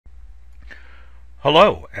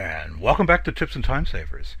Hello, and welcome back to Tips and Time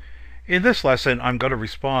Savers. In this lesson, I'm going to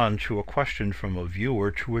respond to a question from a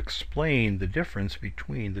viewer to explain the difference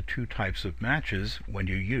between the two types of matches when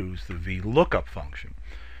you use the VLOOKUP function.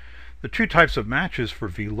 The two types of matches for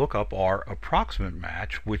VLOOKUP are approximate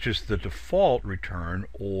match, which is the default return,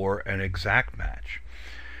 or an exact match.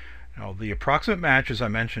 Now, the approximate match, as I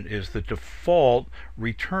mentioned, is the default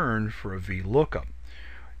return for a VLOOKUP.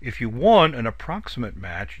 If you want an approximate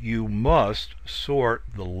match, you must sort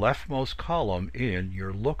the leftmost column in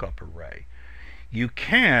your lookup array. You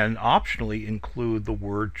can optionally include the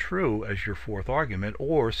word true as your fourth argument,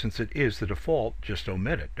 or since it is the default, just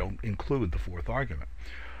omit it. Don't include the fourth argument.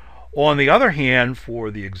 On the other hand, for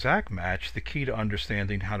the exact match, the key to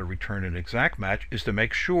understanding how to return an exact match is to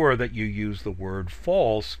make sure that you use the word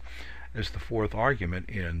false as the fourth argument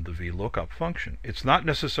in the VLOOKUP function. It's not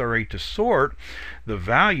necessary to sort the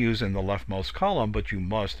values in the leftmost column, but you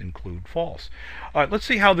must include false. All right, let's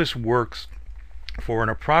see how this works for an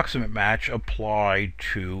approximate match applied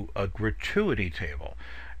to a gratuity table.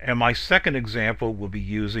 And my second example will be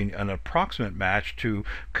using an approximate match to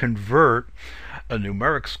convert a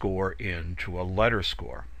numeric score into a letter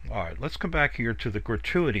score. All right, let's come back here to the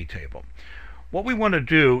gratuity table. What we want to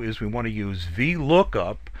do is we want to use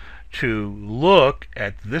VLOOKUP to look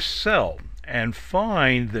at this cell and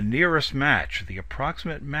find the nearest match, the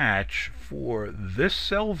approximate match for this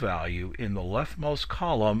cell value in the leftmost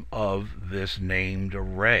column of this named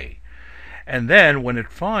array. And then when it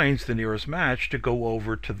finds the nearest match, to go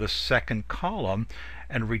over to the second column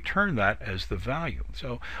and return that as the value.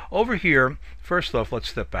 So over here, first off, let's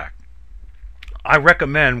step back. I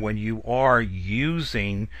recommend when you are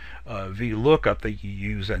using VLOOKUP that you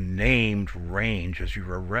use a named range as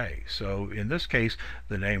your array. So in this case,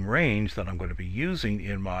 the name range that I'm going to be using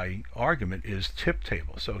in my argument is tip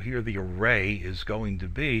table. So here the array is going to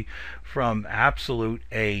be from absolute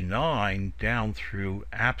A9 down through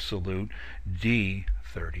absolute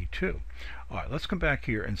D32. All right, let's come back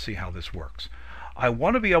here and see how this works. I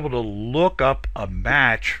want to be able to look up a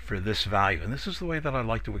match for this value, and this is the way that I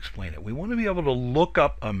like to explain it. We want to be able to look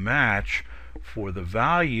up a match for the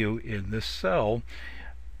value in this cell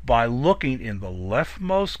by looking in the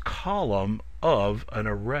leftmost column of an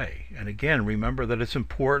array. And again, remember that it's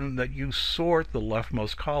important that you sort the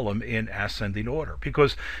leftmost column in ascending order,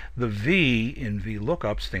 because the V in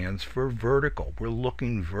VLOOKUP stands for vertical. We're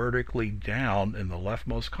looking vertically down in the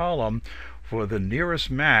leftmost column for the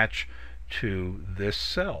nearest match to this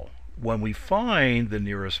cell. When we find the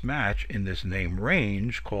nearest match in this name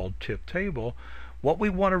range called tip table, what we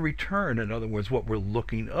want to return, in other words, what we're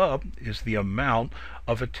looking up, is the amount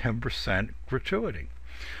of a 10% gratuity.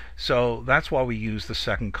 So that's why we use the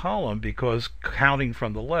second column, because counting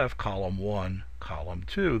from the left, column 1, column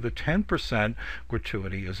 2, the 10%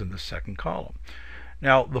 gratuity is in the second column.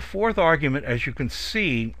 Now, the fourth argument, as you can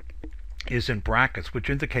see, is in brackets,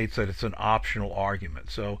 which indicates that it's an optional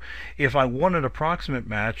argument. So if I want an approximate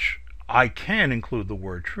match, I can include the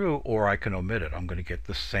word true, or I can omit it. I'm going to get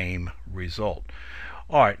the same result.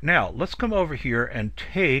 All right, now let's come over here and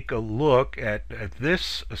take a look at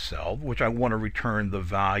this cell, which I want to return the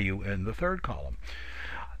value in the third column.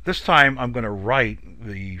 This time I'm going to write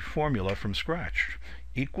the formula from scratch.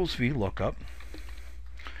 Equals VLOOKUP,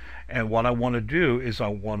 and what I want to do is I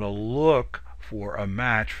want to look for a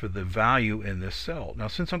match for the value in this cell. Now,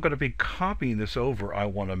 since I'm going to be copying this over, I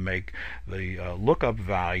want to make the lookup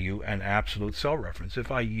value an absolute cell reference.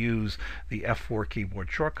 If I use the F4 keyboard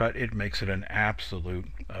shortcut, it makes it an absolute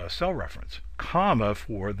cell reference, comma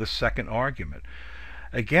for the second argument.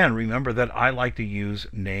 Again, remember that I like to use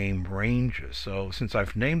name ranges. So since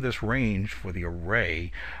I've named this range for the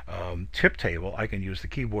array tip table, I can use the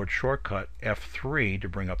keyboard shortcut F3 to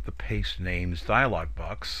bring up the paste names dialog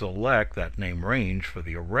box, select that name range for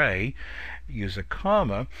the array, use a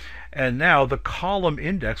comma, and now the column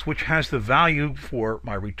index, which has the value for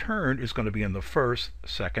my return, is going to be in the first,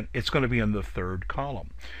 second, it's going to be in the third column.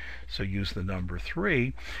 So use the number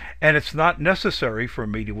 3, and it's not necessary for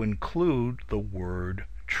me to include the word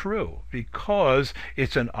true because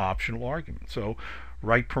it's an optional argument. So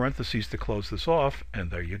write parentheses to close this off, and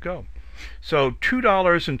there you go. So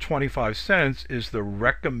 $2.25 is the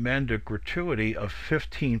recommended gratuity of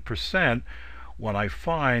 15% when I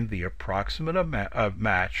find the approximate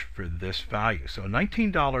match for this value. So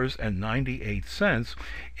 $19.98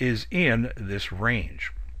 is in this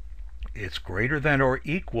range. It's greater than or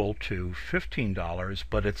equal to $15,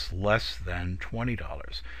 but it's less than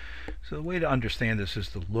 $20. So the way to understand this is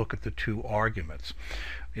to look at the two arguments.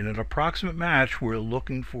 In an approximate match, we're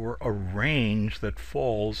looking for a range that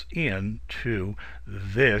falls into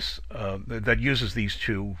this, that uses these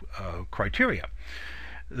two criteria.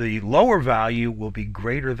 The lower value will be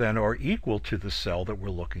greater than or equal to the cell that we're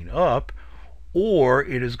looking up, or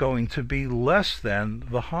it is going to be less than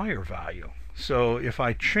the higher value. So if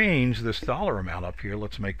I change this dollar amount up here,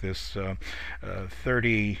 let's make this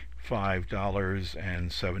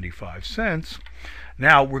 $35.75.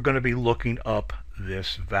 Now we're going to be looking up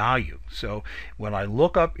this value. So when I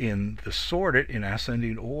look up in the sorted in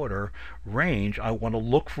ascending order range, I want to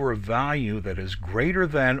look for a value that is greater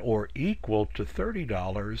than or equal to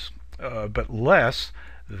 $30, but less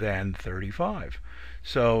than 35.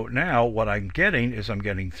 So now what I'm getting is I'm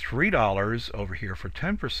getting $3 over here for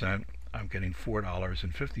 10%. I'm getting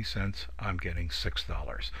 $4.50. I'm getting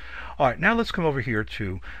 $6. All right, now let's come over here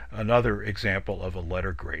to another example of a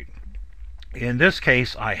letter grade. In this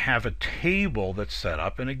case, I have a table that's set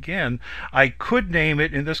up, and again, I could name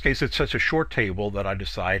it. In this case, it's such a short table that I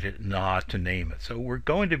decided not to name it. So we're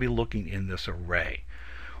going to be looking in this array.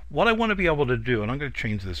 What I want to be able to do, and I'm going to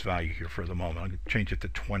change this value here for the moment. I'm going to change it to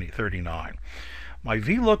 39. My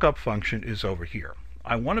VLOOKUP function is over here.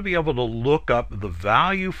 I want to be able to look up the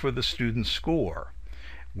value for the student's score.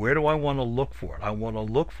 Where do I want to look for it? I want to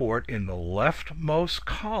look for it in the leftmost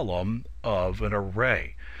column of an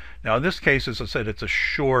array. Now in this case, as I said, it's a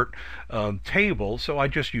short table, so I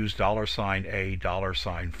just use $A,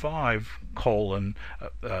 $5, colon,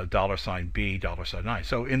 $B, $9.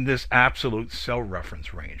 So in this absolute cell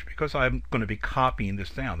reference range, because I'm going to be copying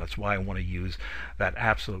this down, that's why I want to use that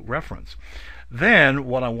absolute reference. Then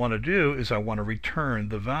what I want to do is I want to return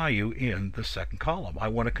the value in the second column. I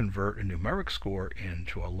want to convert a numeric score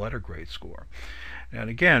into a letter grade score. And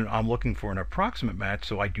again, I'm looking for an approximate match,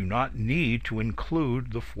 so I do not need to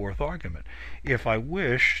include the fourth argument. If I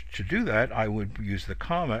wish to do that, I would use the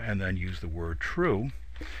comma and then use the word true,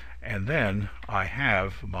 and then I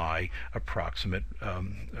have my approximate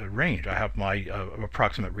range. I have my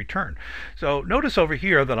approximate return. So notice over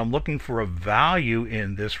here that I'm looking for a value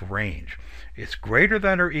in this range. It's greater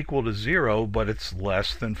than or equal to 0, but it's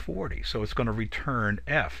less than 40, so it's going to return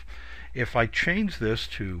F. If I change this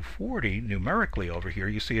to 40 numerically over here,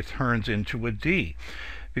 you see it turns into a D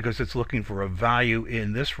because it's looking for a value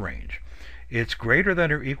in this range. It's greater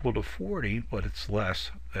than or equal to 40, but it's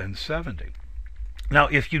less than 70. Now,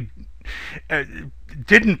 if you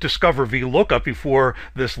didn't discover VLOOKUP before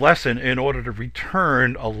this lesson in order to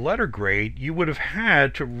return a letter grade, you would have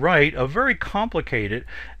had to write a very complicated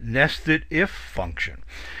nested if function.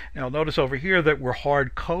 Now notice over here that we're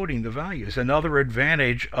hard coding the values. Another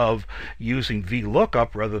advantage of using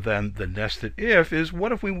VLOOKUP rather than the nested if is,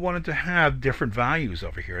 what if we wanted to have different values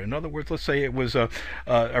over here? In other words, let's say it was a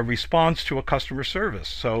response to a customer service.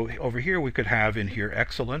 So over here we could have in here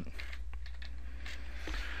excellent.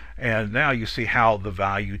 And now you see how the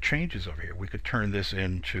value changes over here. We could turn this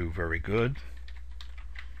into very good,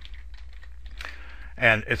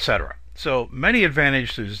 and etc. So many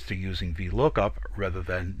advantages to using VLOOKUP rather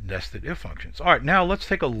than nested if functions. All right, now let's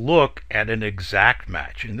take a look at an exact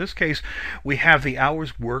match. In this case, we have the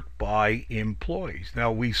hours worked by employees.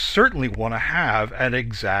 Now we certainly want to have an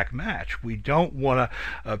exact match. We don't want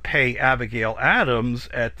to pay Abigail Adams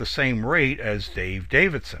at the same rate as Dave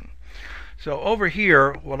Davidson. So over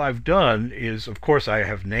here, what I've done is, of course, I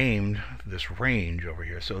have named this range over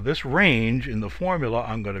here. So this range in the formula,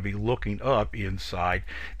 I'm going to be looking up inside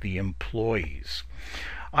the employees.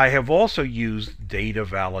 I have also used data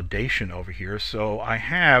validation over here. So I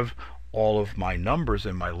have all of my numbers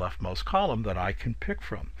in my leftmost column that I can pick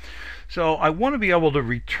from. So I want to be able to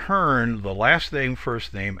return the last name,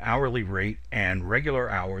 first name, hourly rate, and regular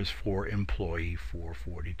hours for employee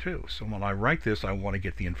 442. So when I write this, I want to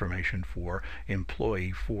get the information for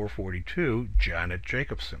employee 442, Janet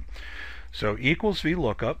Jacobson. So equals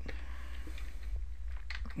VLOOKUP.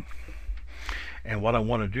 And what I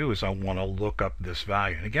want to do is I want to look up this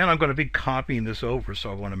value. And again, I'm going to be copying this over,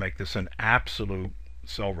 so I want to make this an absolute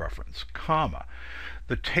cell reference, comma.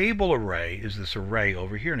 The table array is this array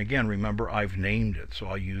over here, and again, remember, I've named it, so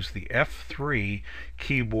I'll use the F3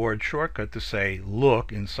 keyboard shortcut to say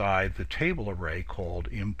look inside the table array called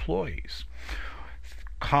employees,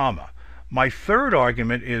 comma. My third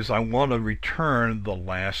argument is I want to return the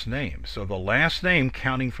last name. So the last name,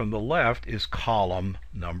 counting from the left, is column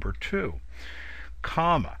number 2,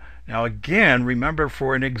 comma. Now again, remember,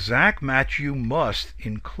 for an exact match you must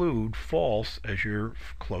include false as your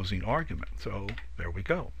closing argument. So there we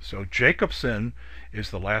go. So Jacobson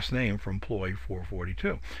is the last name for employee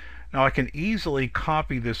 442. Now I can easily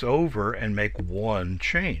copy this over and make one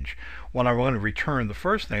change. When I want to return the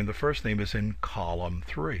first name is in column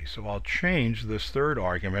 3. So I'll change this third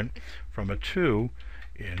argument from a 2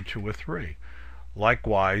 into a 3.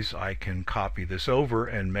 Likewise, I can copy this over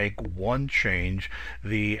and make one change.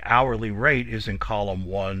 The hourly rate is in column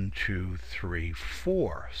 1, 2, 3,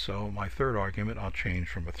 4. So my third argument, I'll change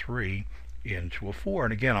from a 3 into a 4.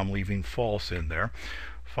 And again, I'm leaving false in there.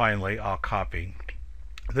 Finally, I'll copy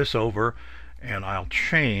this over and I'll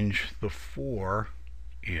change the 4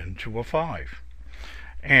 into a 5.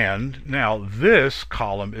 And now this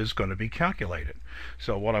column is going to be calculated.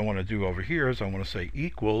 So what I want to do over here is I want to say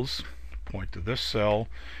equals, point to this cell,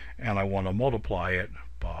 and I want to multiply it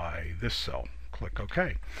by this cell. Click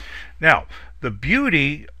OK. Now, the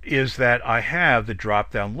beauty is that I have the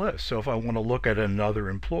drop-down list. So if I want to look at another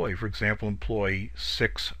employee, for example, employee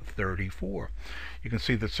 634, you can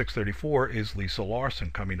see that 634 is Lisa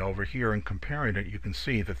Larson. Coming over here and comparing it, you can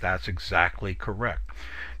see that that's exactly correct.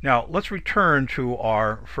 Now, let's return to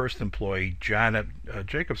our first employee, Janet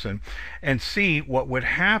Jacobson, and see what would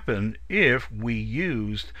happen if we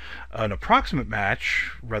used an approximate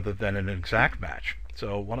match rather than an exact match.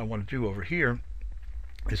 So what I want to do over here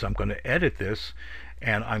is I'm going to edit this,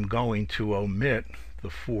 and I'm going to omit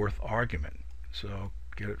the fourth argument. So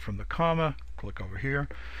get it from the comma, click over here,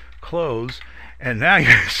 close, and now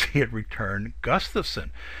you see it return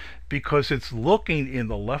Gustafson, because it's looking in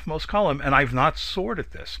the leftmost column, and I've not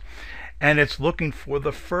sorted this, and it's looking for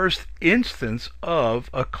the first instance of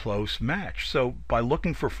a close match. So by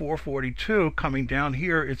looking for 442, coming down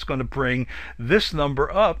here, it's going to bring this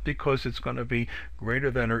number up because it's going to be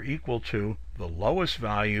greater than or equal to the lowest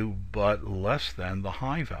value but less than the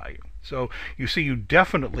high value. So you see, you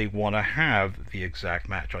definitely want to have the exact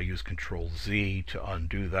match. I'll use Control Z to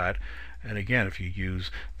undo that. And again, if you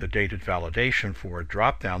use the dated validation for a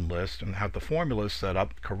drop-down list and have the formulas set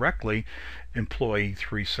up correctly, employee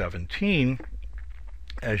 317,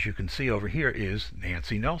 as you can see over here, is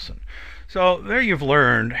Nancy Nelson. So there you've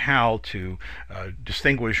learned how to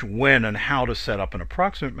distinguish when and how to set up an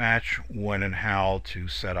approximate match, when and how to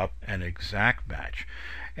set up an exact match.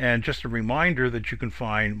 And just a reminder that you can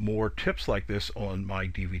find more tips like this on my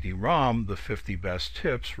DVD-ROM, The 50 Best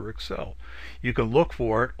Tips for Excel. You can look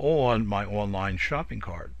for it on my online shopping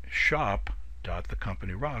cart,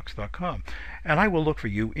 shop.thecompanyrocks.com. And I will look for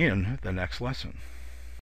you in the next lesson.